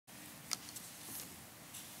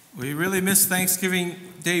We really miss Thanksgiving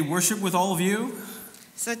Day worship with all of you.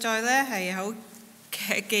 實在咧係好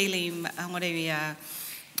紀念我哋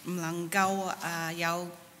唔能夠有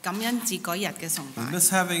感恩節嗰日嘅崇 We 拜，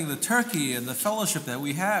 miss having the turkey and the fellowship that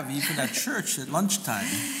we have even at church at lunchtime.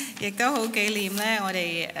 亦都好紀念咧我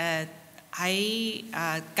哋喺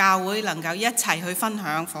教會能夠一齊去分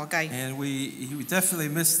享火雞， And we definitely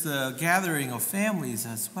miss the gathering of families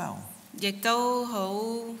as well. 亦都好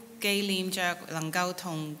紀念着能夠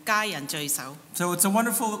同家人聚首。 So it's a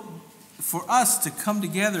wonderful for us to come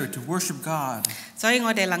together to worship God, 所以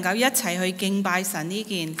我哋能夠一齊去敬拜神呢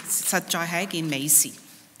件，實在係一件美事。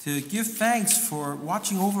 to give thanks for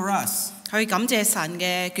watching over us 去感謝神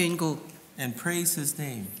嘅眷顧， and praise His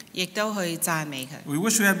name. 亦都去讚美佢。 We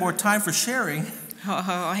wish we had more time for sharing.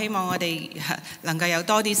 我希望我哋能夠有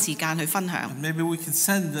多啲時間去分享， And maybe we can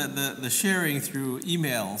send the sharing through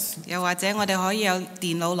emails. 又或者我哋可以有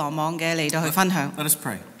電腦羅網嘅嚟到去分享。 Let us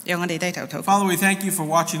pray. 讓我哋低頭禱告。 Father, we thank you for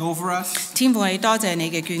watching over us. 天父，我哋多謝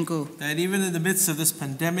你嘅眷顧， That even in the midst of this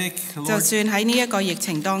pandemic, 就 Lord, 算喺呢一個疫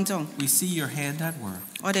情當中， we see your hand at work.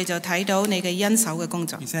 我哋就睇到你嘅恩手嘅工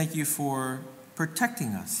作。 We thank you for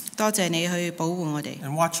protecting us 多謝你去保護我哋，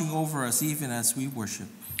 and watching over us even as we worship.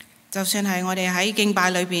 就算係我哋喺敬拜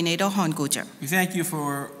裏邊，你都看顧着。 We thank you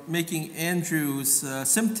for making Andrew's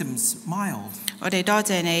symptoms mild. 我哋多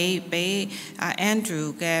謝你俾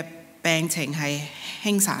Andrew 嘅病情係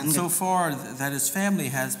輕散 And 嘅， so far that his family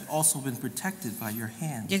has also been protected by your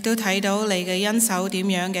hand. 亦都睇到你嘅恩手點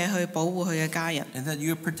樣嘅去保護佢嘅家人。 And that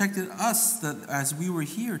you have protected us that as we were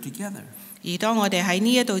here together. 而當我哋喺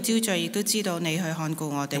呢一度招聚，亦都知道你去看顧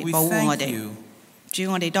我 And 哋， we 保護我 thank 哋。 you 主，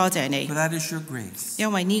我哋多謝你， for that is your grace. 因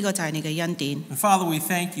為呢個就係你嘅恩典。 And Father, we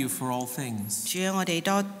thank you for all things. 主啊，我哋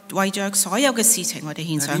多為着所有嘅事情，我哋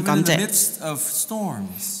獻 That 上 even 感 in the 謝。 midst of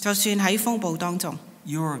storms, 就算喺風暴當中，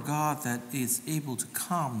 you are a God that is able to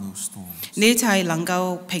calm those storms. 你就係能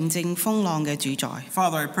夠平靜風浪嘅主宰。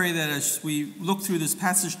 Father, I pray that as we look through this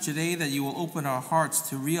passage today, that you will open our hearts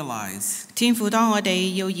to realize 天父，當我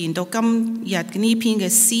哋要研讀今日呢篇嘅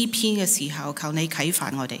詩篇嘅時候，求你啟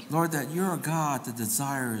發我哋。 Lord, that you're a God that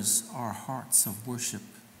desires our hearts of worship.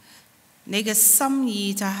 你嘅心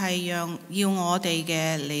意就係要我哋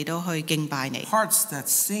嘅嚟到去敬拜你， Hearts that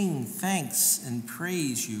sing thanks and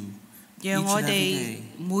praise you 讓 each 我 and every 哋 day.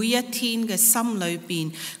 每一天嘅心裏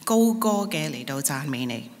邊高歌嘅嚟到讚美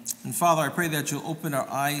你。 And Father, I pray that you'll open our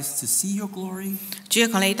eyes to see your glory, 主啊，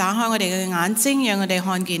求你打開我哋嘅眼睛，讓我哋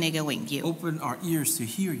看見你嘅榮耀； open our ears to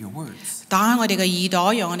hear your words. 打開我哋嘅耳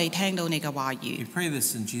朵，讓我哋聽到你嘅話語 We。pray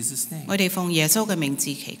this in Jesus' name. 我哋奉耶穌嘅名字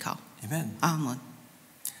祈求， Amen. 阿門。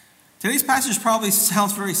 Today's passage probably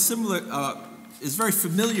sounds very similar, is very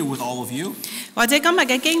familiar with all of you. 或者今日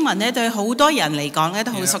嘅經文咧，對好多人嚟講咧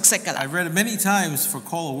都好熟悉㗎啦。 I've read it many times for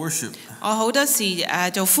call of worship. 我好多時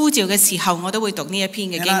做呼召嘅時候，我都會讀呢一篇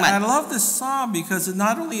嘅 And 經 I 文。 love this psalm because it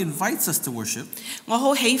not only invites us to worship, 我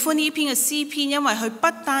好喜歡呢篇嘅詩篇，因為佢不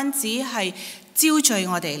單止係招聚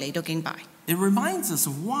我哋嚟到敬拜， it reminds us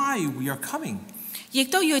of why we are coming. 亦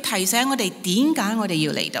都要提醒我哋點解我哋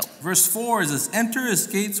要嚟到。 Verse 4 is, enter his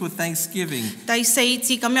gates with thanksgiving 第四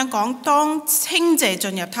節咁樣講，當稱謝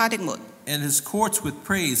進入他的門， and his courts with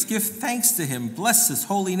praise. Give thanks to him, bless his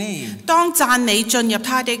holy name. 當讚美進入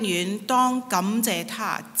他的院，當感謝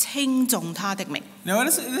他，稱頌他的名。 Now,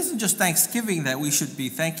 it isn't just Thanksgiving that we should be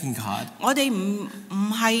thanking God. 我哋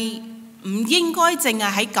唔應該淨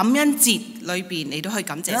係喺感恩節裏邊嚟到去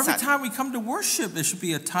感謝 Every 神， time we come to worship, there should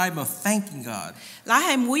be a time of thanking God. 乃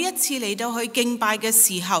係每一次嚟到去敬拜嘅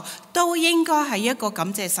時候，都應該係一個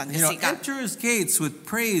感謝神嘅 You know, 時間。 enter his gates with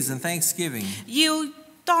praise and thanksgiving. 要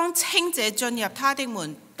當稱謝進入他的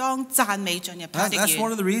門，當讚美進入他的 That's one 院，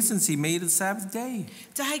 of the reasons he made the Sabbath day.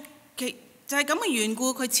 就係咁嘅緣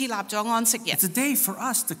故，佢設立咗安息日。 It's a day for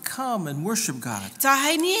us to come and worship God. 就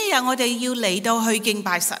係呢一日，我哋要嚟到去敬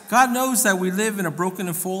拜神。 God knows that we live in a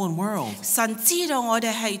broken and fallen world. 神知道我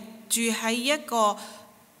哋係住喺一個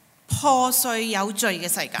破碎有罪嘅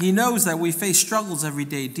世界， He knows that we face struggles every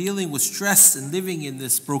day, dealing with stress and living in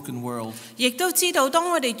this broken world. 亦都知道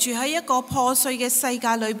當我哋住喺一個破碎嘅世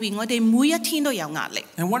界裏邊，我哋每一天都有壓力。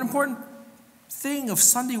 And one important thing of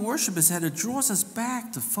Sunday worship is that it draws us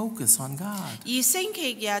back to focus on God. 而星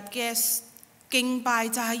期日嘅敬拜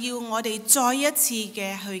就係要我哋再一次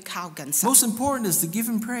嘅去靠近神。 Most important is to give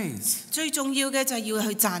him praise. 最重要嘅就係要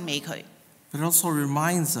去讚美佢， But it also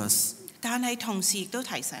reminds us 但係同時亦都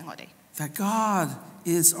提醒我哋， that God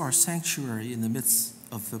is our sanctuary in the midst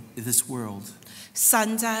of this world.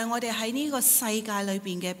 神就係我哋喺呢個世界裏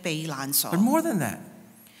邊嘅避難所。 But more than that,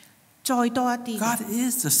 再多一啲嘅， God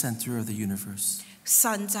is the center of the universe.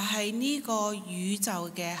 神就係呢個宇宙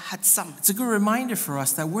嘅核心。It's a good reminder for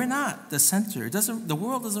us that we're not the center. The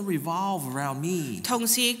world doesn't revolve around me. 同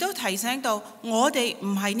時亦都提醒到我哋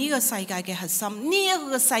唔係呢個世界嘅核心，呢一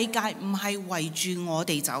個世界唔係圍住我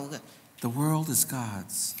哋走嘅。The world is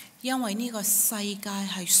God's. 因為呢個世界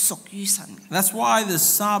係屬於神嘅。That's why this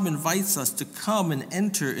psalm invites us to come and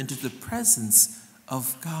enter into the presence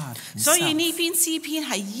of God Himself. 所以呢篇詩篇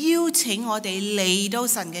係邀請我哋嚟到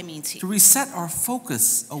神嘅面前， To reset our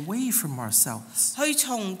focus away from ourselves, 去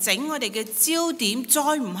重整我哋嘅焦點，再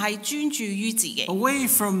唔係專注於自己， away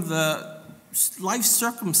from the life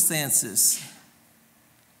circumstances,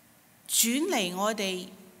 轉離我哋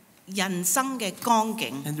人生嘅光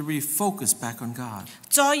景， and to refocus back on God.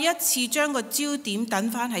 再一次將個焦點等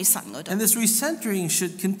返喺神嗰度。 And this recentering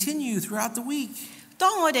should continue throughout the week.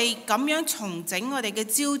 當我哋咁樣重整我哋嘅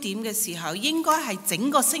焦點嘅時候，應該係整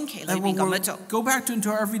個星期裏 And 邊 when 咁 we 樣做。 go back into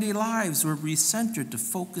our everyday lives, we're recentered to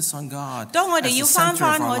focus on God 當我 as 哋 the 要返 center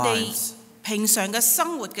返 of 我 our 哋 lives. 平常嘅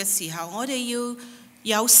生活嘅時候，我哋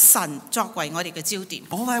要有神作為我哋嘅焦點。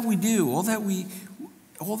 All that we do, all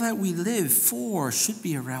that we live for should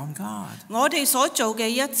be around God. 我哋所做嘅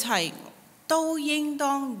一切都應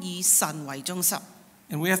當以神為中心。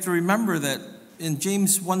 And we have to remember that in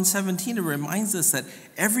James 1:17 it reminds us that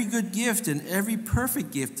every good gift and every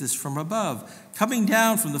perfect gift is from above, coming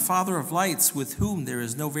down from the Father of lights, with whom there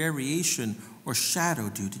is no variation or shadow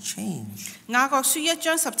due to change. 雅各書1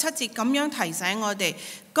章17節咁樣提醒我哋，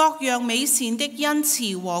各樣美善的恩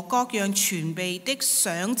賜和各樣全備的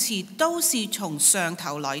賞賜都是從上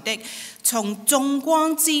頭來的，從眾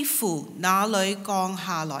光之父那裏降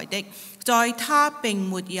下來的，在他並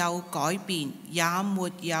沒有改變，也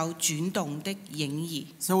沒有轉動的影兒。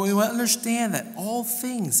 So we will understand that all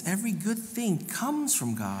things, every good thing comes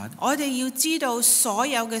from God. 我哋要知道所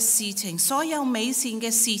有嘅事情，所有美善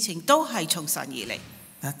嘅事情都係從神而嚟。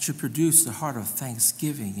 That should produce the heart of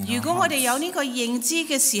thanksgiving in 如 our 果我哋有 hearts. 呢個認知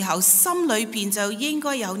嘅時候，心裏邊就應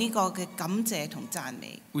該有呢個嘅感謝同讚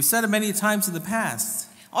美。 We said it many times in the past.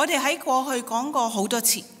 我哋喺過去講過好多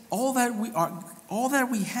次， All that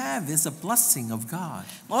we have is a blessing of God,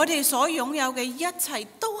 我哋所擁有嘅一切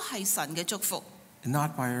都係神嘅祝福， and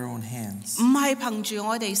not by our own hands. 唔係憑住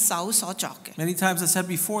我哋手所作嘅。 Many times I said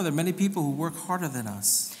before, there are many people who work harder than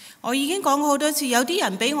us, 我已經講過好多次，有啲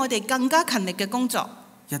人比我哋更加勤力嘅工作，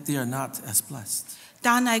 yet they are not as blessed.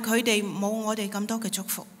 但係佢哋冇我哋咁多嘅祝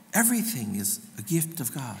福。 Everything is a gift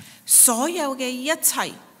of God. 所有嘅一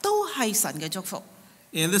切都係神嘅祝福。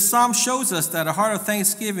 And this psalm shows us that a heart of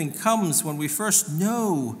thanksgiving comes when we first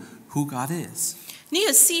know who God is. 呢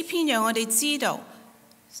個詩篇讓我哋知道，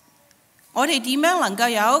我哋點樣能夠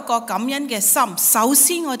有一個感恩嘅心。首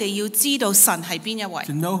先，我哋要知道神係邊一位，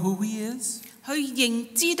 To know who He is, 去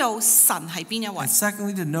知道神係邊一位。 and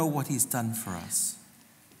secondly, to know what He's done for us.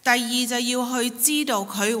 第二就要去知道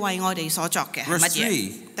佢為我哋所作嘅係 Verse 乜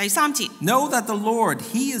嘢。 3. 第三節， Know that the Lord,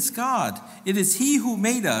 He is God. It is He who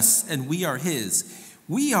made us, and we are His.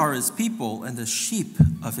 We are His people and the sheep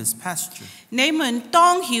of His pasture. 你們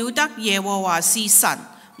當曉得耶和華是神，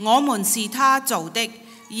我們是他造的，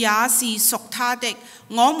也是屬他的，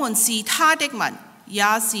我們是他的民，也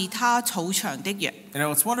是他草場的羊。 You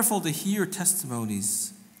know, it's wonderful to hear testimonies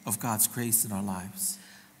of God's grace in our lives.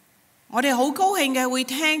 我哋好高興嘅會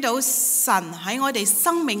聽到神喺我哋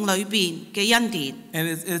生命裏邊嘅恩典。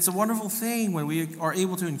 And it's a wonderful thing when we are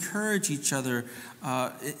able to encourage each other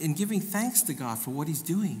in giving thanks to God for what He's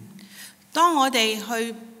doing. 當我哋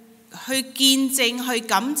去見證、去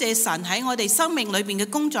感謝神喺我哋生命裏邊嘅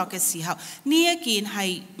工作嘅時候，呢一件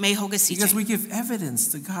係美好嘅事 Because 情。 we give evidence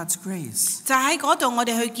to God's grace, 就喺嗰度，我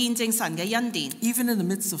哋去見證神嘅恩典， even in the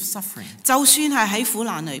midst of suffering. 就算係喺苦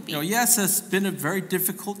難裏 You know, 邊。 yes, it's been a very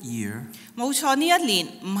difficult year 冇錯，呢一年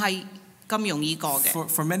唔係咁容易過嘅，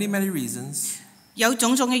 for many, many reasons. 有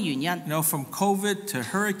種種嘅原因。 You know, from COVID to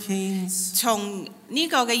hurricanes, 從呢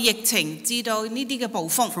個嘅疫情至到呢啲嘅暴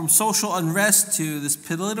風， from social unrest to this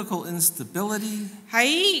political instability.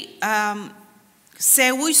 喺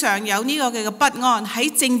社會上有呢個嘅不安，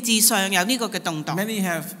喺政治上有呢個嘅動盪。 Many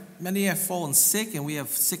have fallen sick, and we have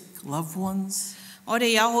sick loved ones. 我哋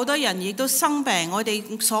有好多人亦都生病，我哋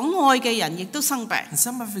所愛嘅人亦都生病。 And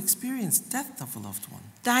some have experienced death of a loved one.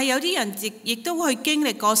 但係有啲人亦都會經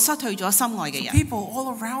歷過失去咗心愛嘅 So 人。 people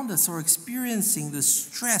all around us are experiencing the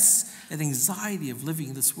stress and anxiety of living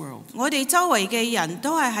in this world. 我哋周圍嘅人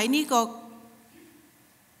都係喺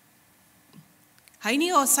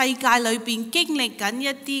呢個世界裏邊經歷緊一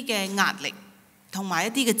啲嘅壓力同埋一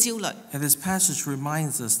啲嘅焦慮。 And this passage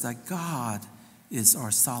reminds us that God is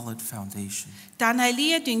our solid foundation. 但係呢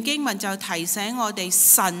一段經文就提醒我哋，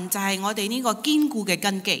神就係我哋呢個堅固嘅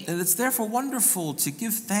根基。And it's therefore wonderful to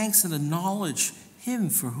give thanks and acknowledge Him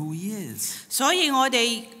for who He is. 所以我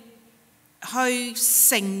哋去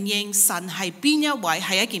承認神係邊一位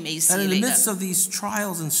係一件美事 And in 嚟 the 嘅。 midst of these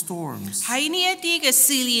trials and storms, 喺呢一啲嘅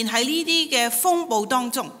試煉，喺呢啲嘅風暴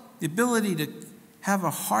當中， the ability to have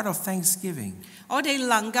a heart of thanksgiving, 我哋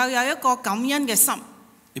能夠有一個感恩嘅心，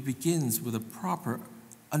 it begins with a proper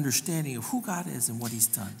understanding of who God is and what He's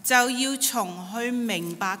done. 就要從去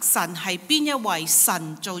明白神係邊一位，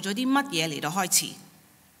神做咗啲乜嘢嚟到開始。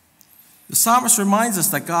 The psalmist reminds us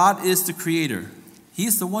that God is the creator. He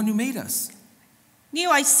is the one who made us. 呢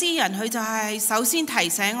位詩人佢就係首先提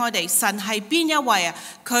醒我哋，神係邊一位啊？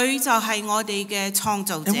佢就係我哋嘅創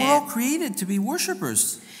造者。 And we're all created to be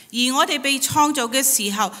worshipers. 而我哋被創造嘅時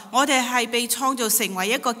候，我哋係被創造成為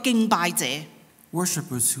一個敬拜者。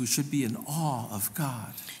 Worshipers who should be in awe of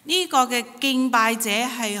God. 呢個嘅敬拜者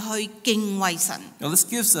係去敬畏神， Now, this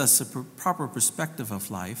gives us a proper perspective of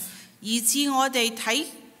life. 以致我哋睇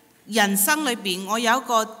人生裏邊，我有一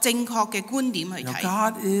個正確嘅觀點去 Now, 睇。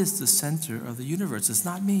 God is the center of the universe. It's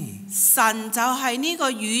not me. 神就係呢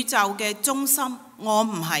個宇宙嘅中心，我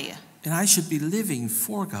唔係啊！ And I should be living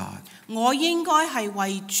for God. 我應該係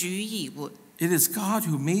為主而活。 It is God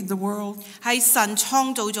who made the world. 係神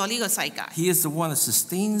創造咗呢個世界， He is the one that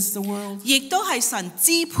sustains the world. 亦都係神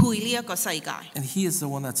支配呢一個世界。 And He is the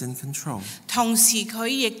one that's in control. 同時佢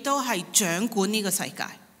亦都係掌管呢個世界。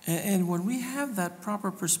 And when we have that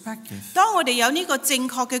proper perspective, 當我哋有呢個正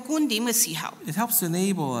確嘅觀點嘅時候， it helps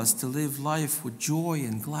enable us to live life with joy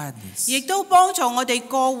and gladness. 亦都幫助我哋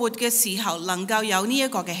過活嘅時候能夠有呢一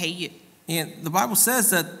個嘅喜悅。 And the Bible says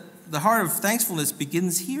that the heart of thankfulness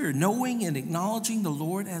begins here, knowing and acknowledging the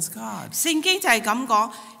Lord as God. 聖經就係咁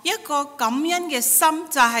講，一個感恩嘅心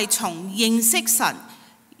就係從認識神，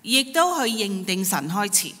亦都去認定神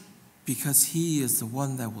開始。 Because He is the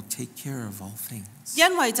one that will take care of all things.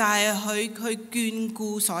 因為就係佢眷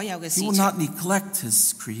顧所有嘅事 He will 情， not neglect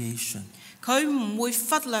His creation. 佢唔會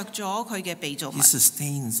忽略咗佢嘅被造物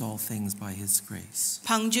He。sustains all things by His grace.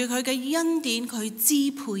 憑住佢嘅恩典，佢支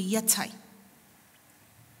配一切。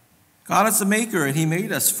 God is the maker, and He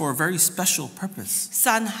made us for a very special purpose.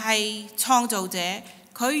 神係創造者，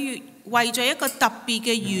佢為咗一個特別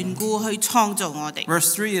嘅緣故去創造我哋。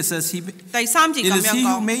 Verse 3, it says, 第三節 It 咁 is 樣 He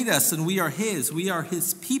who 講， made us, and we are His. We are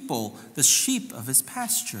His people, the sheep of His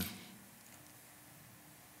pasture.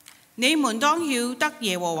 你們當曉得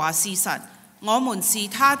耶和華是神，我們是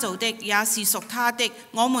他造的，也是屬他的；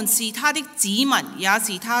我們是他的子民，也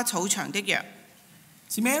是他草場的羊。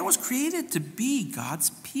 See, man was created to be God's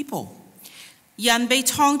people. 人被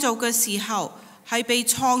創造嘅時候，係被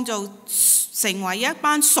創造成為一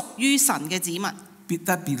班屬於神嘅子民，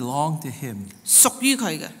 That belong to Him, 屬於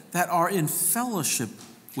佢嘅， that are in fellowship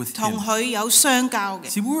with 同 Him. 佢有相交嘅。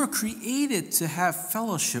 See, we were created to have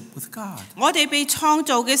fellowship with God. 我哋被創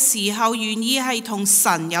造嘅時候，願意係同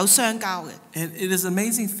神有相交嘅。 And it is an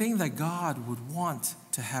amazing thing that God would want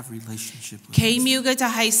to have relationship with 奇 us. 妙嘅就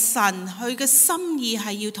係神佢嘅心意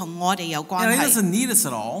係要同我哋有關 And He 係， doesn't need us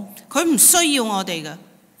at all, 佢唔需要我哋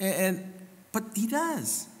嘅， but He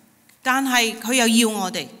does. 但係佢又要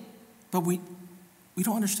我哋。 But we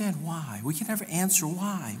don't understand why. We can never answer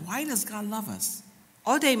why. Why does God love us?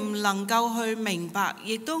 我哋唔能夠去明白，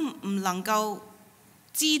亦都唔能夠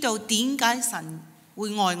知道點解神會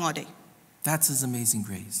愛我哋。 That's His amazing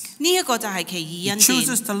grace. 呢一個就係奇異 He 恩典，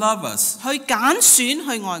 chooses to love us. 去揀選去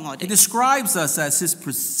愛我 He 哋。 describes us as His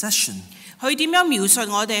possession. 佢點樣描述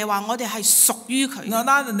我哋？話我哋係屬於佢， Now,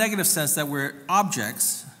 not in the negative sense that we're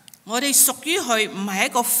objects. 我哋屬於佢，唔係一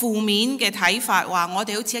個負面嘅睇法，話我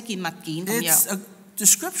哋好似一件物件咁 It's 樣。 a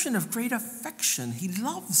description of great affection. He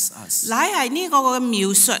loves us. 乃係呢個嘅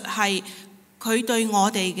描述係佢對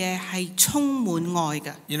我哋嘅係充滿愛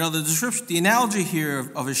嘅。 You know, the description, the analogy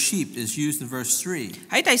here of a sheep is used in verse 3.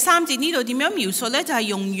 喺第三節呢度點樣描述呢？就係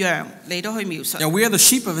用羊嚟到去描述。 Now, we are the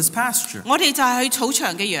sheep of His pasture. 我哋就係去草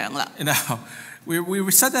場嘅羊啦。 And now, we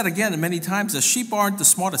said that again many times. The sheep aren't the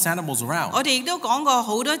smartest animals around. 我哋亦都講過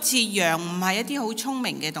好多次，羊唔係一啲好聰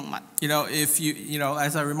明嘅動物。 You know, if you know,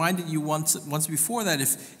 as I reminded you once before that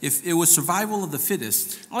if it was survival of the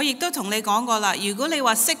fittest, 我亦都同你講過啦，如果你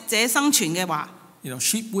話適者生存嘅話， you know,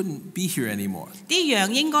 sheep wouldn't be here anymore. 啲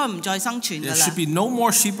羊應該唔再生存㗎 There 啦 should，be no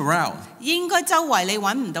more sheep around. 應該周圍你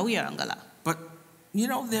揾唔到羊㗎啦。 But you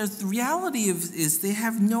know, the reality is they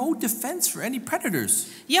have no defense for any predators.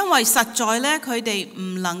 因為實在咧，佢哋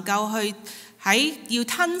唔能夠去喺要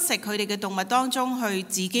吞食佢哋嘅動物當中去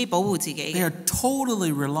自己保護自己 They 嘅， are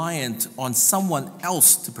totally reliant on someone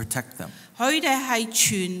else to protect them. 佢哋係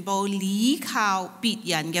全部倚靠別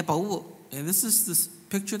人嘅保護。And this is the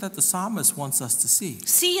picture that the psalmist wants us to see.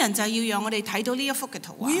 詩人就要讓我哋睇到呢一幅嘅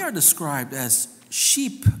圖 We 畫。 are described as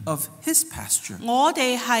sheep of his pasture. 我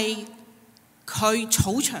哋係佢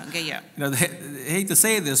草場嘅羊， They hate to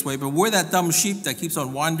say it this way, but we're that dumb sheep that keeps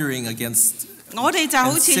on wandering against. 我哋就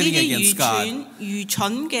好似呢 And 啲 sinning 愚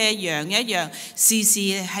蠢嘅羊一樣，時時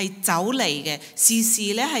係走離嘅，時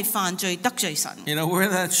時咧係犯罪得罪神。 We're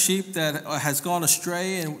that sheep that has gone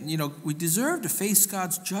astray, and we deserve to face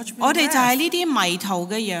God's judgment. 我 and 哋就係 wrath. 呢啲迷途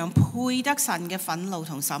嘅羊，配得神嘅憤怒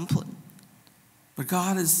同審判。 But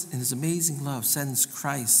God is, in His amazing love, sends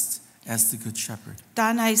Christ as the Good Shepherd.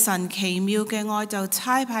 但係神奇妙嘅愛就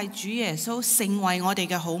差派主耶穌成為我哋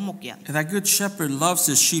嘅好牧人。 And that Good Shepherd loves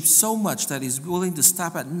His sheep so much that He's willing to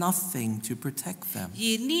stop at nothing to protect them. 而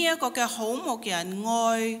呢一個嘅好牧人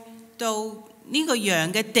愛到呢個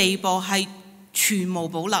羊嘅地步係全無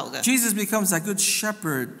保留嘅。 Jesus becomes that Good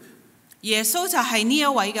Shepherd 耶穌就係呢一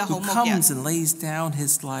位嘅好 who 牧人， comes and lays down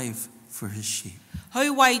His life for His sheep. 佢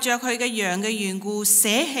為着佢嘅羊嘅緣故捨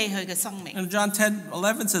棄佢嘅生命。 And John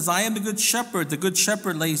 10:11 says, I am the Good Shepherd. The Good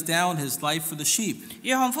Shepherd lays down His life for the sheep.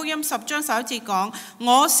 約翰福音10章11節講：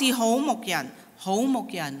我是好牧人，好牧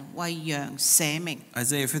人為羊捨命。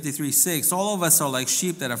 Isaiah 53:6, all of us are like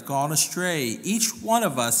sheep that have gone astray. Each one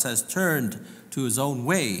of us has turned to his own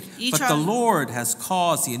way. Each But the one- Lord has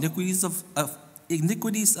caused the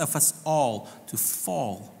iniquities of us all to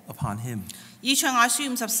fall upon Him. 以賽亞書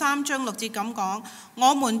53章6節咁講：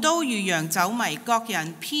我們都如羊走迷，各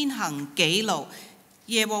人偏行己路。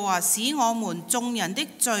耶和華使我們眾人的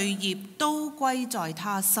罪孽都歸在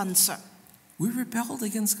他身上。 We rebelled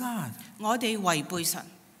against God. 我哋違背神，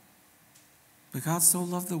 But God so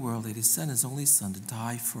loved the world that He sent His only Son to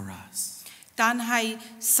die for us. 但係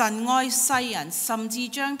神愛世人，甚至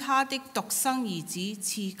將他的獨生兒子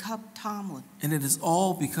賜給他們， And it is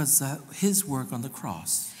all because of His work on the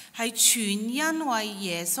cross. 係全因為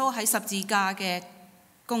耶穌喺十字架嘅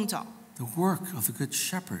工作， The work of the Good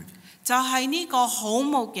Shepherd. 就係呢個好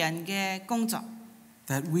牧人嘅工作。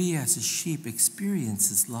 That we as His sheep experience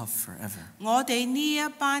His love forever. 我哋呢一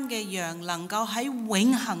班嘅羊能夠喺永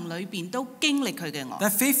恆裏邊都經歷佢嘅愛，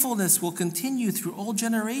 That faithfulness will continue through all 而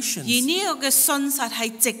generations. 呢個嘅信實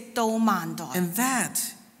係直到萬代。 And that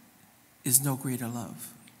is no greater love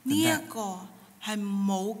呢 than 一 that. 個係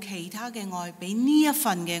冇其他嘅愛比呢一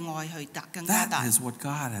份嘅愛去更加大。 That is what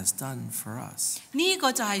God has done for us. 呢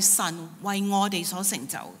個就係神為我哋所成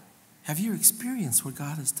就。 Have you experienced what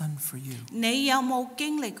God has done for you? 你有冇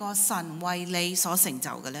經歷過神為你所成就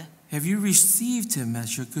嘅呢？ Have you received Him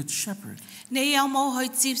as your Good Shepherd, 你有冇去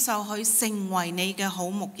接受佢成為你嘅好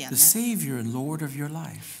牧人 the 呢？ Savior and Lord of your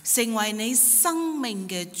life? 成為你生命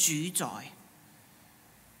嘅主宰。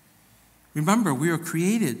 Remember, we are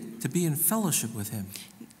created to be in fellowship with Him.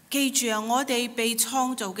 記住啊，我哋被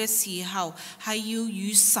創造嘅時候係要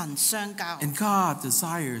與神相交， And God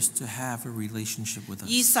desires to have a relationship with 而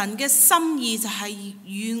us. 神嘅心意就係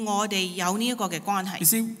與我哋有呢一個嘅關 You 係。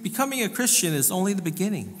 see, becoming a Christian is only the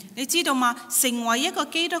beginning. 你知道嗎？成為一個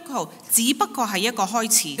基督徒只不過係一個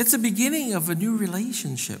開始， It's the beginning of a new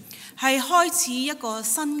relationship. 係開始一個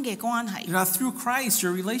新嘅關係。 Through Christ,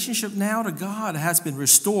 your relationship now to God has been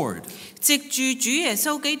restored. 藉住主耶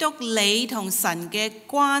穌基督，你同神嘅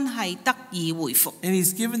關係得以回復， And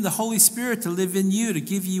He's given the Holy Spirit to live in you, to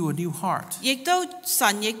give you a new heart.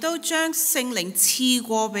 神亦都將聖靈賜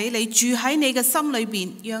過俾你，住喺你嘅心裏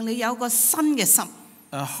邊，讓你有個新嘅心。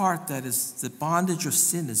 A heart that is, the bondage of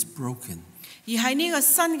sin is broken. 而喺呢個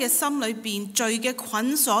新嘅心裏邊，罪嘅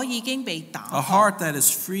捆鎖已經被打 A 破。 heart that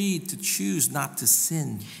is free to choose not to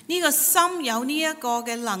sin. 呢個心有呢一個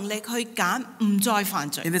嘅能力去揀唔再犯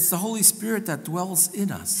罪。 And it's the Holy Spirit that dwells in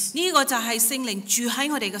us 呢個就係聖靈住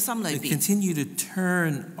喺我哋嘅心裏 to 邊， continue to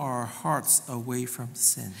turn our hearts away from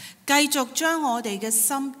sin. 繼續將我哋嘅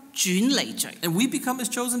心轉離罪， And we become His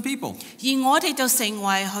chosen people, 而我哋就成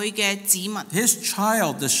為佢嘅子民， His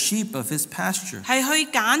child, the sheep of His pasture. 係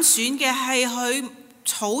去揀選嘅，係去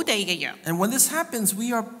草地嘅羊。 And when this happens,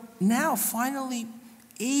 we are now finally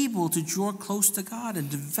able to draw close to God and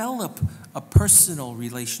develop a personal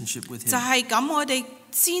relationship with 就 Him. 係咁，我哋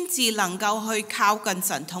先至能夠去靠近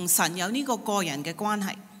神，同神有呢個個人嘅關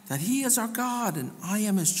係。 That He is our God and I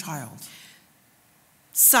am His child.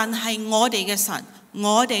 神係我哋嘅神，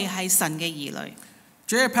我哋係神嘅兒女。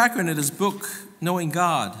 J.I. Packer in his book, Knowing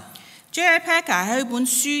God, J.I. Packer 喺本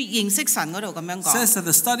書認識神嗰度咁樣講， says that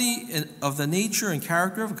the study of the nature and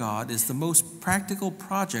character of God is the most practical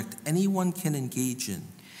project anyone can engage in.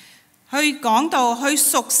 去講到去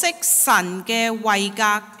熟悉神嘅位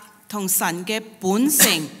格同神嘅本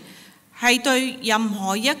性，係對任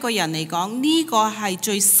何一個人嚟講，呢個係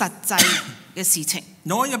最實際嘅事情。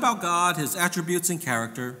Knowing about God, His attributes and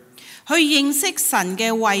character, 去認識神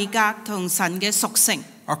嘅位格同神嘅屬性，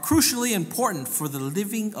 are crucially important for the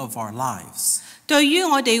living of our lives. 對於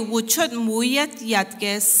我哋活出每一日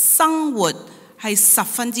嘅生活係十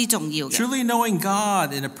分之重要嘅。 Truly knowing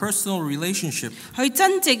God in a personal relationship, 去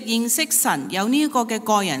真正認識神有呢個嘅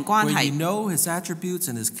個人關 where you 係。 know His attributes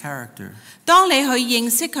and His character, 當你去認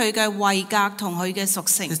識佢嘅位格同佢嘅屬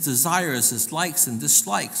性， His desires, His likes and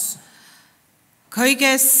dislikes, 佢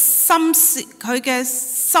嘅心思、佢嘅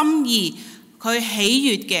心意、佢喜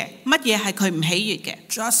悅嘅，乜嘢係佢唔喜悅嘅，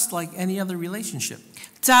 just like any other relationship.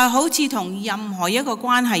 就係好似同任何一個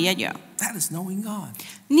關係一樣。 That is knowing God.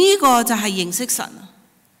 呢個就係認識神。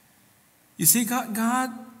 You see,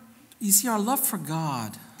 you see our love for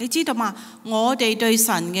God, 你知道嘛？我哋對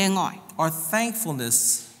神嘅愛， our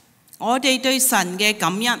thankfulness 我哋對神嘅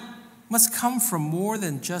感恩， must come from more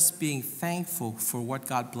than just being thankful for what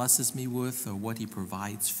God blesses me with or what He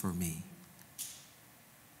provides for me.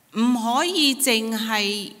 唔可以淨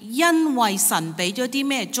係因為神俾咗啲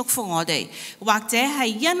咩祝福我哋，或者係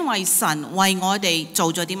因為神為我哋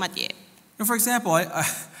做咗啲乜嘢。 For example,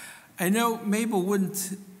 I know Mabel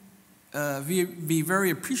wouldn't be very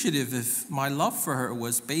appreciative if my love for her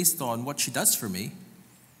was based on what she does for me.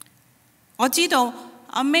 我知道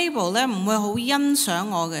阿 Mabel 咧唔會好欣賞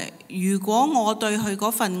我嘅，如果我對佢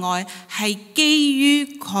嗰份愛係基於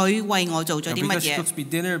佢為我做咗啲乜 Because she 嘢， cooks me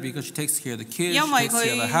dinner, because she takes care of the kids, she 因為 takes care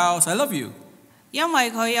of the 佢 house. I love you. 因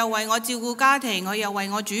為佢又為我照顧家庭，佢又為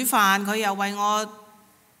我煮飯，佢又為我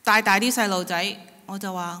帶大啲細路仔，我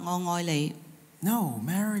就話我愛你。 No,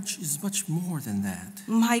 marriage is much more than that.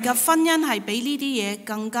 唔係㗎，婚姻係比呢啲嘢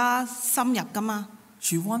更加深入㗎嘛。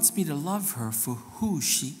 She wants me to love her for who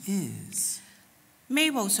she is.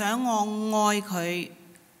 Mabel 想我愛佢，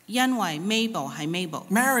因為 Mabel 係 Mabel。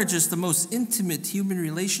 Marriage is the most intimate human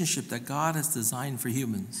relationship that God has designed for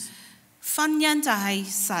humans. 婚姻就係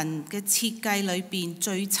神嘅設計裏邊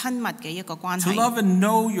最親密嘅一個關 To 係。 love and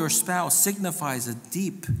know your spouse signifies a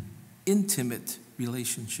deep, intimate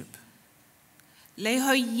relationship. 你去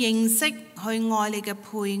認識、去愛你嘅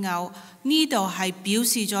配偶，呢度係表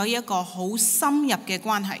示咗一個好深入嘅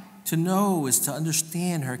關係。 To know is to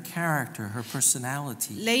understand her character, her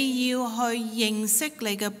personality. 你要去認識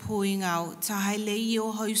你嘅配偶，就係你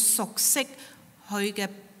要去熟悉佢嘅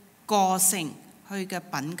個性、佢嘅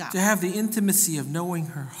品格。 To have the intimacy of knowing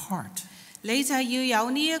her heart. 你就要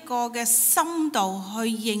有呢一個嘅深度去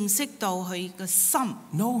認識到佢嘅心，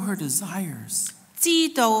 Know her desires. 知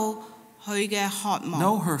道佢嘅渴望，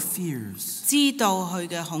 Know her fears. 知道佢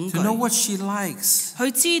嘅恐 To know 懼， what she likes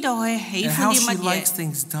佢知道佢喜 and 歡 how 啲 she 乜 likes 嘢，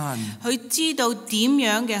 things done. 佢知道點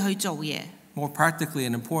樣嘅去做嘢。 More practically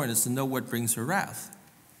and important is to know what brings her wrath.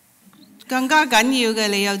 更加緊要嘅，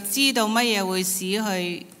你又知道乜嘢會使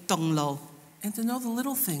佢動怒， And to know the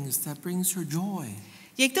little things that brings her joy.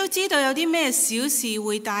 亦都知道有啲咩小事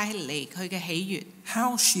會帶嚟佢嘅喜悅。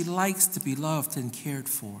 How she likes to be loved and cared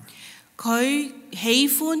for. 佢喜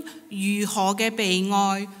歡如何嘅被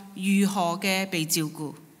愛，如何嘅被照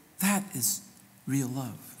顧， That is real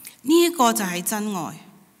love. 呢個就係真愛。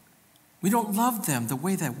 We don't love them the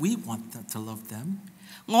way that we want them to love them.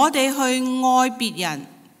 我哋去愛別人，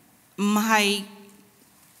唔係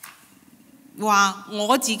話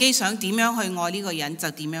我自己想點樣去愛呢個人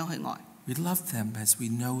就點樣去愛。 We love them as we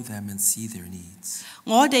know them and see their needs.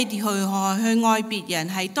 我哋去愛別人，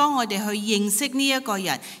係當我哋去認識呢一個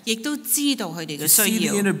人，亦都知道佢哋 To 嘅 see 需 the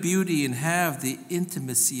要， inner beauty and have the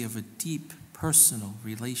intimacy of a deep personal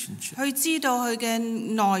relationship. 去知道佢嘅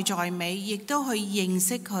內在美，亦都去認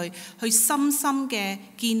識佢，去深深嘅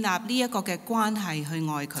建立呢一個嘅關係，去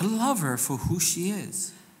愛 To 佢， love her for who she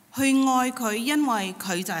is. 去愛佢，因為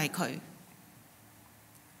佢就係佢。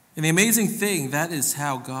 And the amazing thing, that is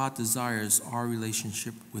how God desires our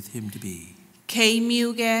relationship with Him to be. 奇妙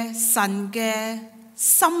嘅神嘅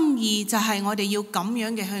心意就係我哋要咁樣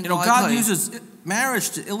嘅去愛 You know, God 佢。 uses marriage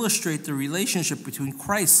to illustrate the relationship between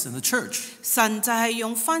Christ and the church. 神就係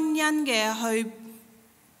用婚姻嘅去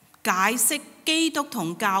解釋基督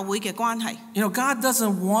同教會嘅關係。 You know, God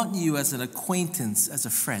doesn't want you as an acquaintance, as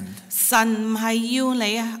a friend. 神唔係要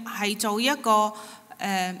你係做一個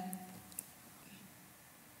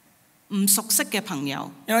唔熟悉嘅朋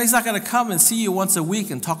友， You know, He's not going to come and see you once a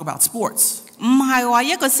week and talk about sports. 唔係話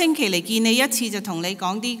一個星期嚟見你一次就同你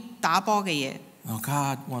講啲打波嘅嘢。 No,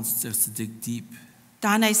 God wants us to dig deep.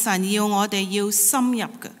 但係神要我哋要深入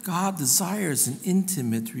嘅， God desires an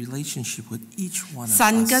intimate relationship with each one of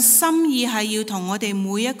神嘅 us. 心意係要同我哋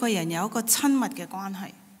每一個人有一個親密嘅關係。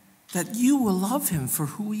that you will love him for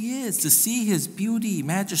who he is, to see his beauty,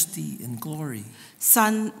 majesty, and glory.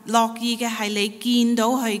 神樂意嘅係你見到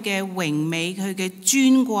佢嘅榮美、佢嘅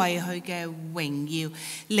尊貴、佢嘅榮耀，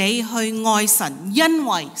你去愛神，因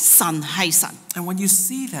為神係神。And when you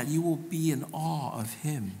see that, you will be in awe of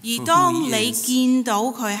him 而 for 當 who 你 he is. 見到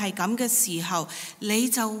佢係咁嘅時候，你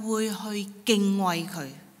就會去敬畏佢。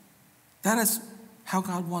That is how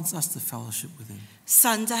God wants us to fellowship with him.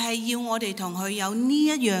 神就係要我哋同佢有呢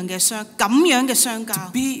一樣嘅咁樣嘅相 To 交，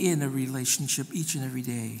 be in a relationship each and every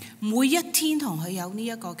day. 每一天同佢有呢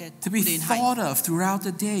一個嘅 To be 聯繫。 thought of throughout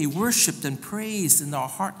the day, worshipped and praised in our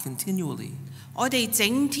heart continually. 我哋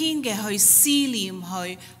整天嘅去思念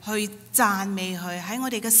佢，去讚美佢，喺我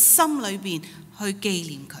哋嘅心裏邊去紀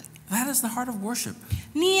念佢。 That is the heart of worship.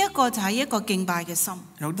 呢一個就係一個敬拜嘅心，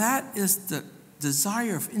 That is the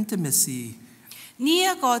desire of intimacy 呢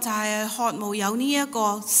一個就係渴慕有呢一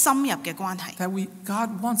個深入嘅關係。 that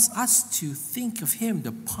God wants us to think of him,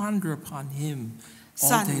 to ponder upon him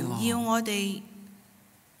all day 神要 long. 我哋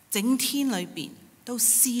整天裏邊都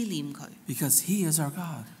思念佢， Because he is our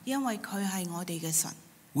God. 因為佢係我哋嘅神，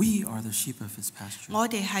 We are the sheep of his pasture. 我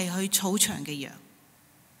哋係去草場嘅羊。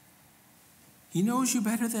 He knows you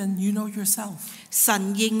better than you know yourself.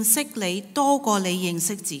 神認識你多過你認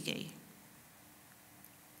識自己。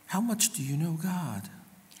 How much do you know God?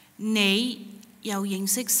 你又認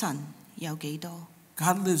識神有幾多？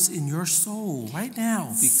 God lives in your soul right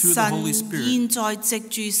now through the 神 Holy Spirit. 現在藉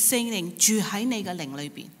住聖靈住喺你嘅靈裏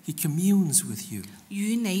邊， He communes with you.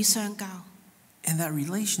 與你相交。 And that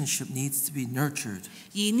relationship needs to be nurtured,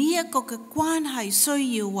 而呢一個嘅關係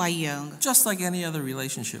需要餵養嘅， just like any other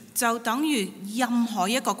relationship. 就等於任何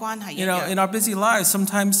一個關係一 You know, 樣。 in our busy lives,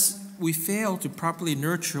 sometimes we fail to properly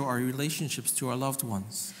nurture our relationships to our loved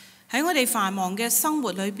ones. 喺我哋繁忙嘅生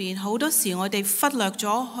活裏邊，好多時我哋忽略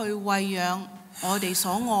咗去餵養我哋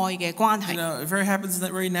所愛嘅關 You 係。 know, it very happens that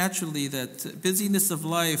very naturally that busyness of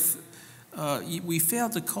life, we fail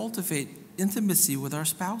to cultivate intimacy with our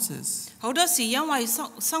spouses. 好多時因為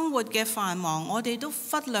生活嘅繁忙，我哋都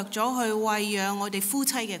忽略咗去餵養我哋夫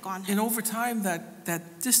妻嘅關係。 And over time, that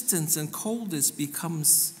distance and coldness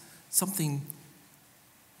becomes something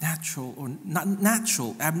natural, or not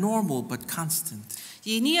natural, abnormal, but constant. 而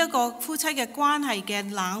呢一個夫妻嘅關係嘅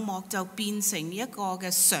冷漠就變成一個嘅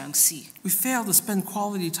常事。 We fail to spend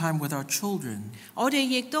quality time with our children. 我哋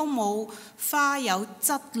亦都冇花有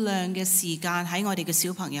質量嘅時間喺我哋嘅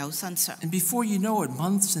小朋友身上。 And before you know it,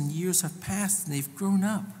 months and years have passed and they've grown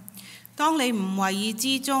up. 當你唔為意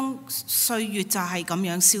之中，歲月就係咁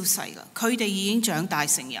樣消逝啦。佢哋已經長大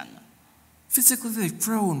成人啦。 Physically, they've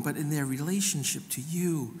grown, but in their relationship to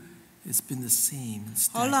you, it's been the same.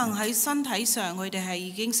 可能 stagnant. 喺身體上佢哋係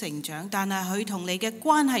已經成長，但係佢同你嘅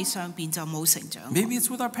關係上邊就冇成長。 Maybe it's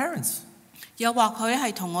with our parents. 又或許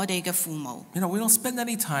係同我哋嘅父母， You know, we don't spend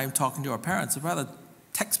any time talking to our parents. We'd rather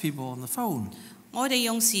text people on the phone. 我哋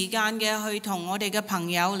用時間嘅去同我哋嘅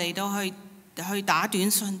朋友嚟到去打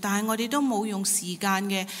短信，但係我哋都冇用時間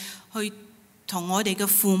嘅去同我哋嘅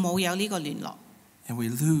父母有呢個聯絡。 And we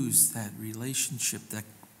lose that relationship, that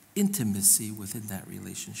intimacy within that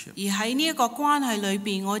relationship. 而喺呢一個關係裏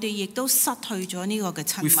邊，我哋亦都失去咗呢個嘅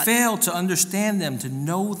親 We 密。 fail to understand them, to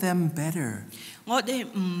know them better. 我哋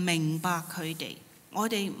唔明白佢哋，我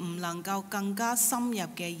哋唔能夠更加深入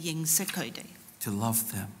嘅認識佢哋， To love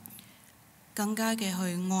them. 更加嘅去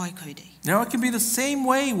愛佢哋。 Now, it can be the same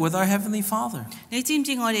way with our Heavenly Father. 你知唔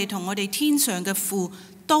知我哋同我哋天上嘅父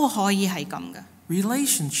都可以係咁嘅？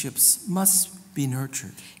 Relationships must be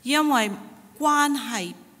nurtured. 因為關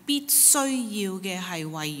係必須要嘅係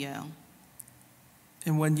餵養。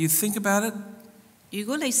 And when you think about it, 如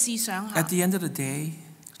果你試想 at 下， the end of the day,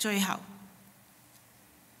 最後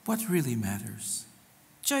what really matters?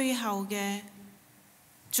 最後嘅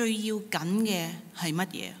最要緊嘅係乜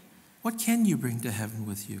嘢？ What can you bring to heaven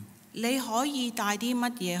with you? 你可以帶啲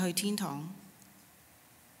乜嘢去天堂？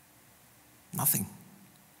 Nothing.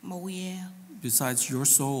 冇嘢啊， Besides your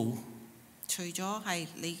soul 除咗係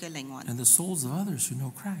你嘅靈魂， and the souls of others who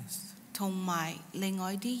know Christ. 同埋另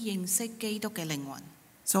外啲認識基督嘅靈魂。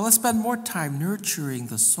 So let's spend more time nurturing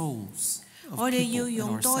the souls of 我哋 people 要 and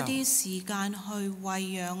用多 ourselves. 啲時間去餵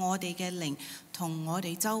養我哋嘅靈同我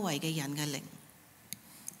哋周圍嘅人嘅靈。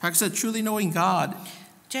 Like I said, truly knowing God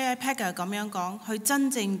J.I. Packer 咁樣講，去真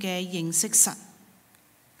正嘅認識神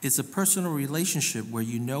is a personal relationship where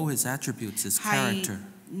you know His attributes, His 係 character.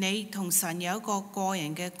 你同神有一個個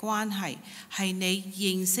人嘅關係，係你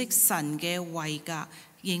認識神嘅位格，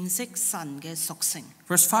認識神嘅屬性。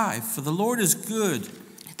 Verse 5, For the Lord is good.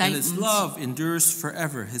 And his love endures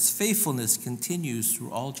forever. His faithfulness continues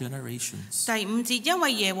through all generations. 第5節，因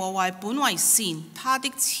為耶和華本為善，他的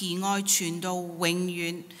慈愛傳到永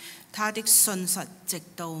遠，他的信實直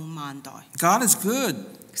到萬代。God is good.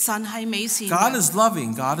 神係美善 God 嘅， is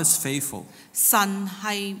loving. God is faithful. 神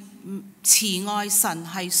係慈愛，神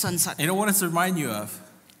係信實。 You know what does it remind you of?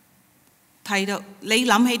 提到你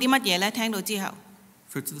諗起啲乜嘢呢？聽到之後，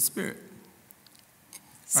 Fruits of the Spirit.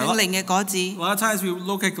 聖靈嘅果子。 A lot of times we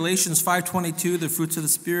look at Galatians 5:22, the fruits of the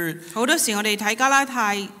Spirit, 好多時我哋睇加拉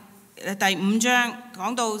太第5章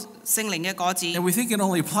講到聖靈嘅果子， and we think it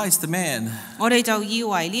only applies to man. 我哋就以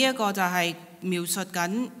為呢一個就係描述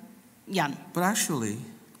緊人， But actually,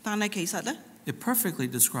 但係其實呢， it perfectly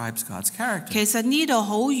describes God's character. 其實呢度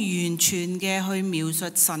好完全嘅去描述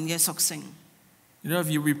神嘅屬性。 You know, if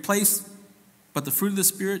you replace but the fruit of the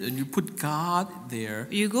Spirit and you put God there,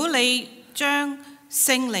 如果你將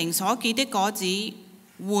聖靈所結的果子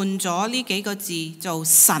換咗呢幾個字做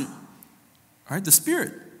神， all right, the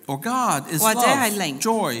Spirit or God is 或者係 love, 靈。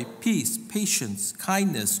 joy, peace, patience,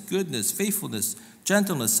 kindness, goodness, faithfulness,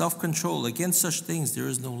 gentleness, self-control. Against such things there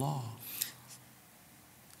is no law.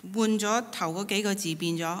 換咗頭嗰幾個字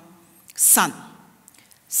變咗神。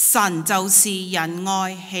神就是仁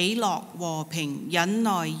愛、喜樂、和平、忍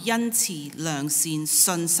耐、恩慈、良善、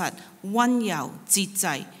信實、溫柔、節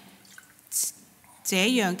制。這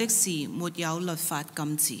樣的事沒有律法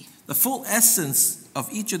禁止。 The full essence of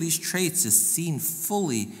each of these traits is seen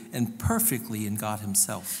fully and perfectly in God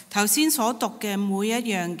Himself. 頭先所讀嘅每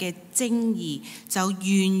一樣嘅精義，就完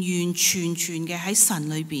完全全嘅喺神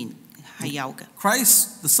裏邊係有嘅。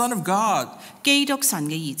 Christ, the Son of God, 基督神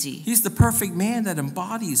嘅兒子， He's the perfect man that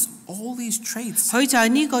embodies all these traits 佢就係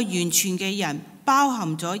呢個完全嘅人，包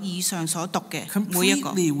含咗以上所讀嘅每一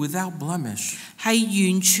個， completely without blemish.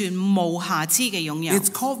 係完全無瑕疵嘅擁有。 It's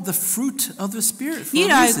called the fruit of the Spirit for 呢 a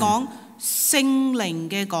度係 reason. 講聖靈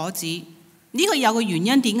嘅果子，呢個有個原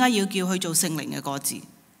因，點解要叫佢做聖靈嘅果子？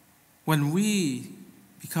 When we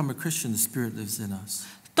become a Christian, the Spirit lives in us.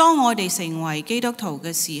 當我哋成為基督徒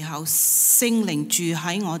嘅時候，聖靈住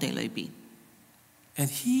喺我哋裏邊， And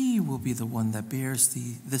He will be the one that bears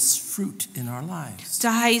this fruit in our lives. 就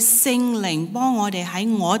係聖靈幫我哋喺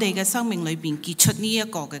我哋嘅生命裏邊結出呢一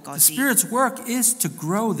個嘅果 The 子。 Spirit's work is to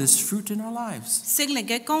grow this fruit in our lives. 聖靈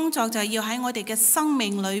嘅工作就係要喺我哋嘅生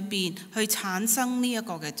命裏邊去產生呢一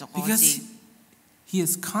個嘅果 Because 子。 He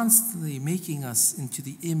is constantly making us into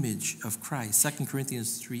the image of Christ. 2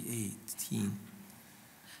 Corinthians 3:18.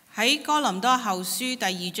 喺哥林多後書第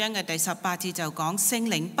2章嘅第18節就講聖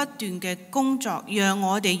靈不斷嘅工作，讓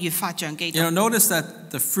我哋越發像基督。 You know, notice that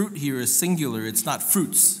the fruit here is singular. It's not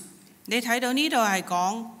fruits. 你睇到呢度係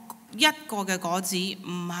講一個嘅果子，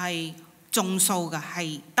唔係眾數嘅，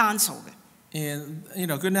係單數嘅。 And you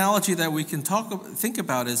know, a good analogy that we can think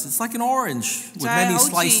about is it's like an orange with 就係 many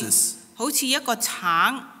slices. 好似一個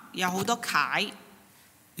橙有好多塊，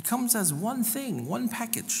 It comes as one thing, one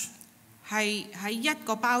package, 係喺一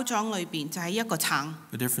個包裝裏邊就係一個橙，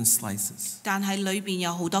 with different slices. 但係裏邊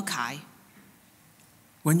有好多塊。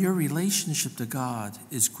 When your relationship to God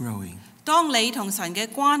is growing, 當你同神嘅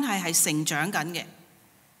關係係成長緊嘅，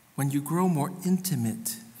 when you grow more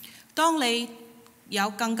intimate 當你有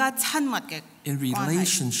更加親密嘅 in 關係，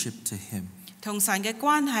 relationship to Him, 同神嘅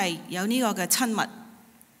關係有呢個嘅親密，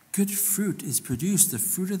 good fruit is produced. The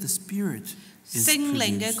fruit of the Spirit is 聖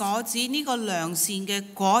靈嘅 produced. 果子呢個良善嘅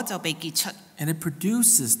果就被結出， And it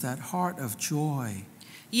produces that heart of joy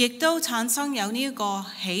亦都產生有呢一個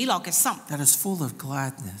喜樂嘅心， that is full of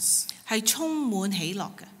gladness, 係充滿喜樂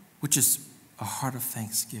嘅。 which is a heart of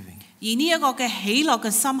thanksgiving. 而呢一個嘅喜樂嘅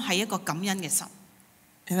心係一個感恩嘅心。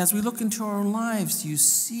 And as we look into our lives, you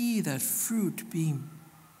see that fruit being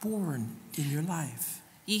born in your life.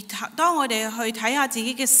 而當我哋去睇下自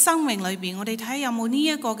己嘅生命裏邊，我哋睇有冇呢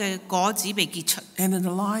一個嘅果子被結出， And in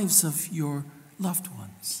the lives of your loved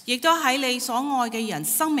ones. 亦都喺你所愛嘅人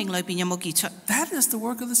生命裏邊有冇結出？ That is the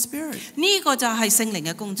work of the Spirit. 呢個就係聖靈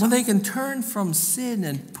嘅工作 When。they can turn from sin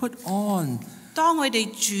and put on 當佢哋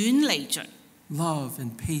轉離罪， love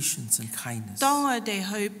and patience and kindness. 當佢哋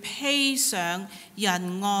去披上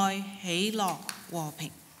仁愛、喜樂、和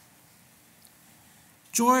平。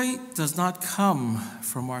 Joy does not come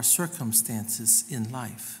from our circumstances in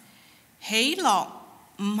life. 喜樂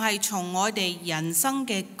唔係從我哋人生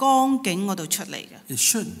嘅光景嗰度出嚟嘅， It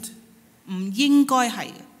shouldn't. 唔應該係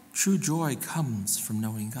嘅。 True joy comes from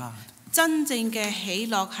knowing God. 真正嘅喜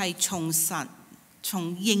樂係從神、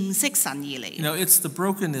從認識神而嚟 You know, it's the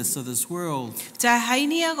brokenness of this world. 就係喺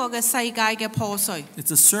呢一個嘅世界嘅破碎， It's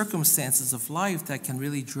the circumstances of life that can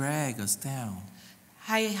really drag us down.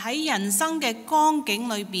 係喺人生嘅光景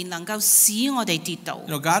裏邊能夠使我哋跌倒。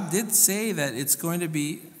God did say that it's going to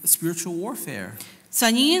be spiritual warfare.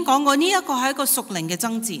 神已經講過呢一個係一個屬靈嘅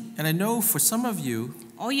爭戰。And I know for some of you,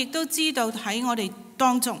 我亦都知道喺我哋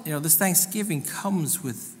當中， this Thanksgiving comes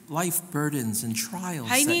with life burdens and trials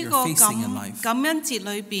喺 that 呢 you're 個 facing in life. 感恩節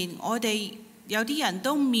裏邊，我哋有啲人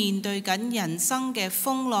都面對緊人生嘅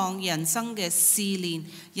風浪、人生嘅試煉、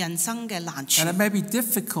人生嘅難處。 And it may be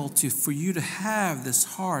difficult for you to have this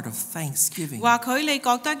heart of thanksgiving. 或許你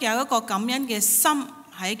覺得有一個感恩嘅心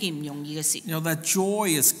係一件唔容易嘅事。That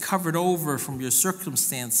joy is covered over from your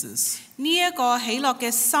circumstances. 呢一個喜樂嘅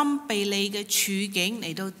心被你嘅處境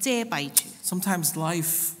嚟到遮蔽住。 Sometimes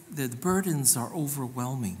life, the burdens are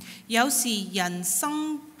overwhelming. 有時人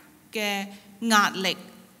生嘅壓力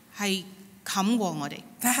係冚過我哋。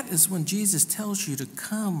 That is when Jesus tells you to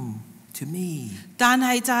come to me. 但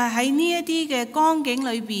係就係喺呢一啲嘅光景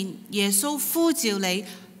裏邊，耶穌呼召你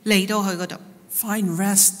嚟到佢嗰度， Find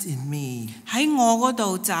rest in me. 喺我嗰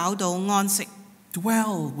度找到安息，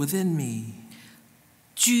 Dwell within me.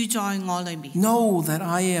 住在我裏面， Know that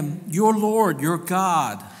I am your Lord, your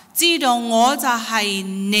God. 知道我就係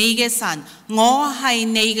你嘅神，我係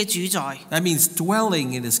你嘅主宰。 That means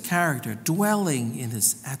dwelling in his character, dwelling in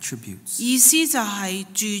his attributes. 意思就係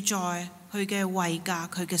住在佢嘅位格、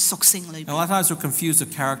佢嘅屬性裏 A lot 邊。 of times we're confused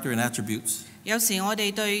with character and attributes. 有時我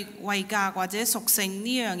哋對位格或者屬性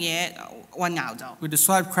呢樣嘢混淆咗。 We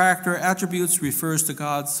describe character attributes refers to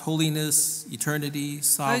God's holiness, eternity,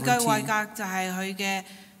 佢嘅位 sovereignty. 格就係佢嘅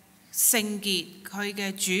聖潔、佢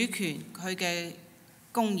嘅主權、佢嘅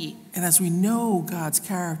公義。 And as we know God's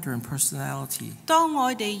character and personality, 當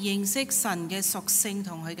我哋認識神嘅屬性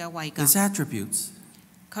同佢嘅位格， his attributes,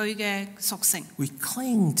 佢嘅屬性， we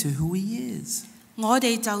cling to who he is. 我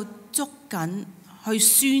哋就捉緊去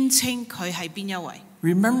宣稱佢係邊一位，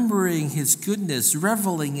 Remembering his goodness,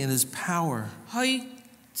 reveling in his power. 去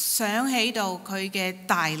想起到佢嘅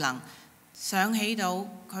大能，想起到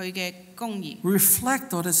佢嘅公義， Reflect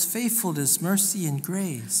on his faithfulness, mercy, and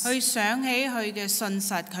grace. 去想起佢嘅信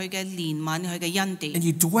實、佢嘅憐憫、佢嘅恩 And 典，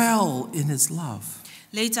 you dwell in his love.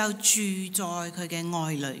 你就住在佢嘅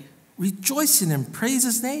愛裏， Rejoice in him, praise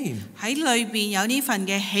his name, 喺裏邊有呢份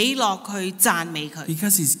嘅喜樂，去讚美佢，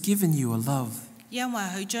 because he's given you a love 因為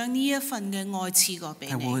佢將呢一份嘅愛賜過俾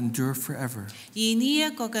that will 你， endure forever. 而呢一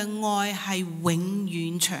個嘅愛係永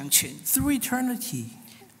遠長存， Through eternity,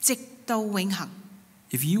 直到永恆。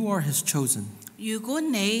 if you are his chosen, 如果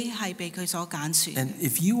你係被佢所揀選， and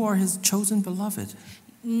if you are his chosen beloved,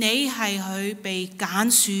 你係佢被揀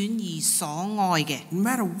選而所愛嘅， no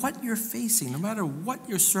matter what you're facing, no matter what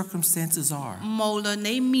your circumstances are, 無論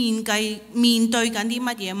你面對緊啲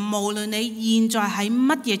乜嘢，無論你現在喺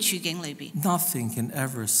乜嘢處境裏邊， nothing can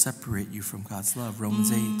ever separate you from God's love.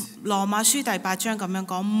 Romans 8. 羅馬書第8章咁樣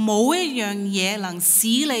講，冇一樣嘢能使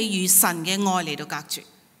你與神嘅愛嚟到隔絕。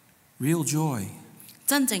 Real joy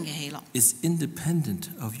真正嘅喜樂 is independent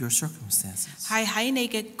of your circumstances. 係喺你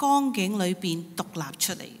嘅光景裏邊獨立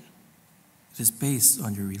出嚟嘅， It is based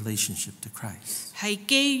on your relationship to Christ. 係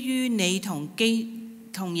基於你同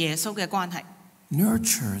耶穌嘅關係，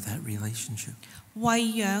 Nurture that relationship. 餵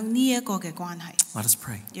養呢一個嘅關係。 Let us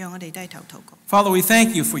pray. 讓我哋低頭禱告。 Father, we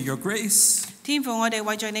thank you for your grace, 天父，我哋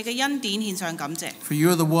為着你嘅恩典獻上感謝， for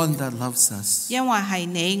you're the one that loves us. 因為係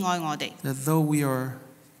你愛我哋。 That though we are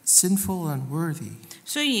sinful and unworthy,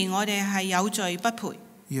 雖然我哋係有罪不配，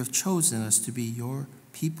 you have chosen us to be your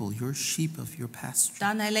people, your sheep of your pasture.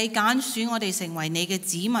 但係你揀選我哋成為你嘅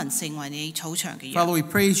子民，成為你草場嘅羊。 Father, we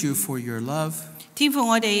praise you for your love. 天父，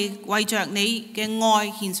我哋為着你嘅愛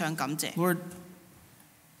獻上感謝。 Lord,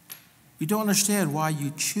 we don't understand why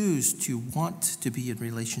you choose to want to be in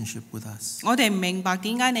relationship with us. 我哋唔明白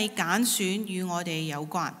點解你揀選與我哋有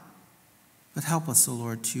關， But help us, O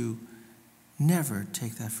Lord, to never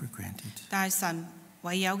take that for granted. 但係神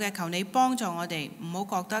唯有嘅求你幫助我哋，唔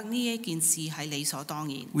好覺得呢一件事係理所當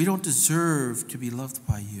然， We don't deserve to be loved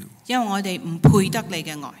by you, 因為我哋唔配得你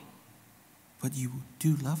嘅愛， but you do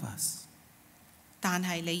love us. 但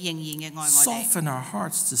係你仍然嘅愛我哋。 Soften our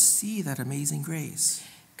hearts to see that amazing grace.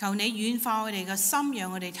 求你軟化我哋嘅心，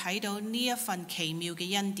讓我哋睇到呢一份奇妙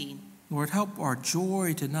嘅恩典。 Lord, help our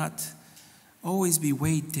joy to not always be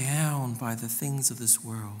weighed down by the things of this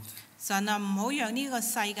world. 神啊，唔好讓呢個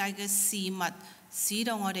世界嘅事物使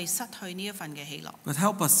到我哋失去呢一份嘅喜樂， But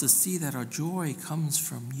help us to see that our joy comes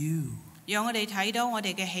from you, 讓我哋睇到我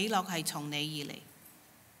哋嘅喜樂係從你而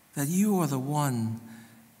嚟， that you are the one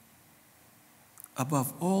above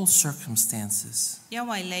all circumstances 因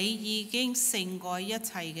為你已經勝過一切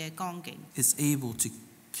嘅光景， is able to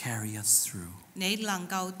carry us through. 你能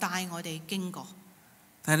夠帶我哋經過。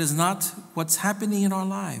That is not what's happening in our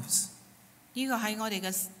lives, 呢個喺我哋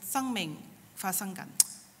嘅生命發生緊，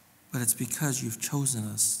 but it's because you've chosen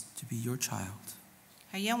us to be your child.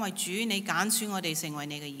 係因為主你揀選我哋成為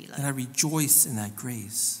你嘅兒 And 女， I rejoice in that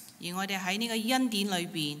grace. 而我哋喺呢個恩典裏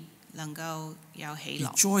邊能夠有喜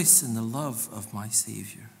樂， Rejoice in the love of my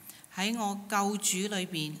Savior. 喺我救主裏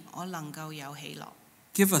邊我能夠有喜樂。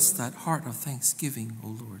 Give us that heart of thanksgiving, O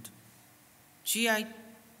Lord. 主啊，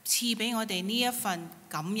賜俾我哋呢一份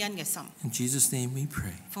感恩嘅心， In Jesus' name we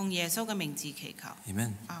pray. 奉耶穌嘅名字祈求，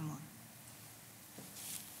 Amen. 阿門。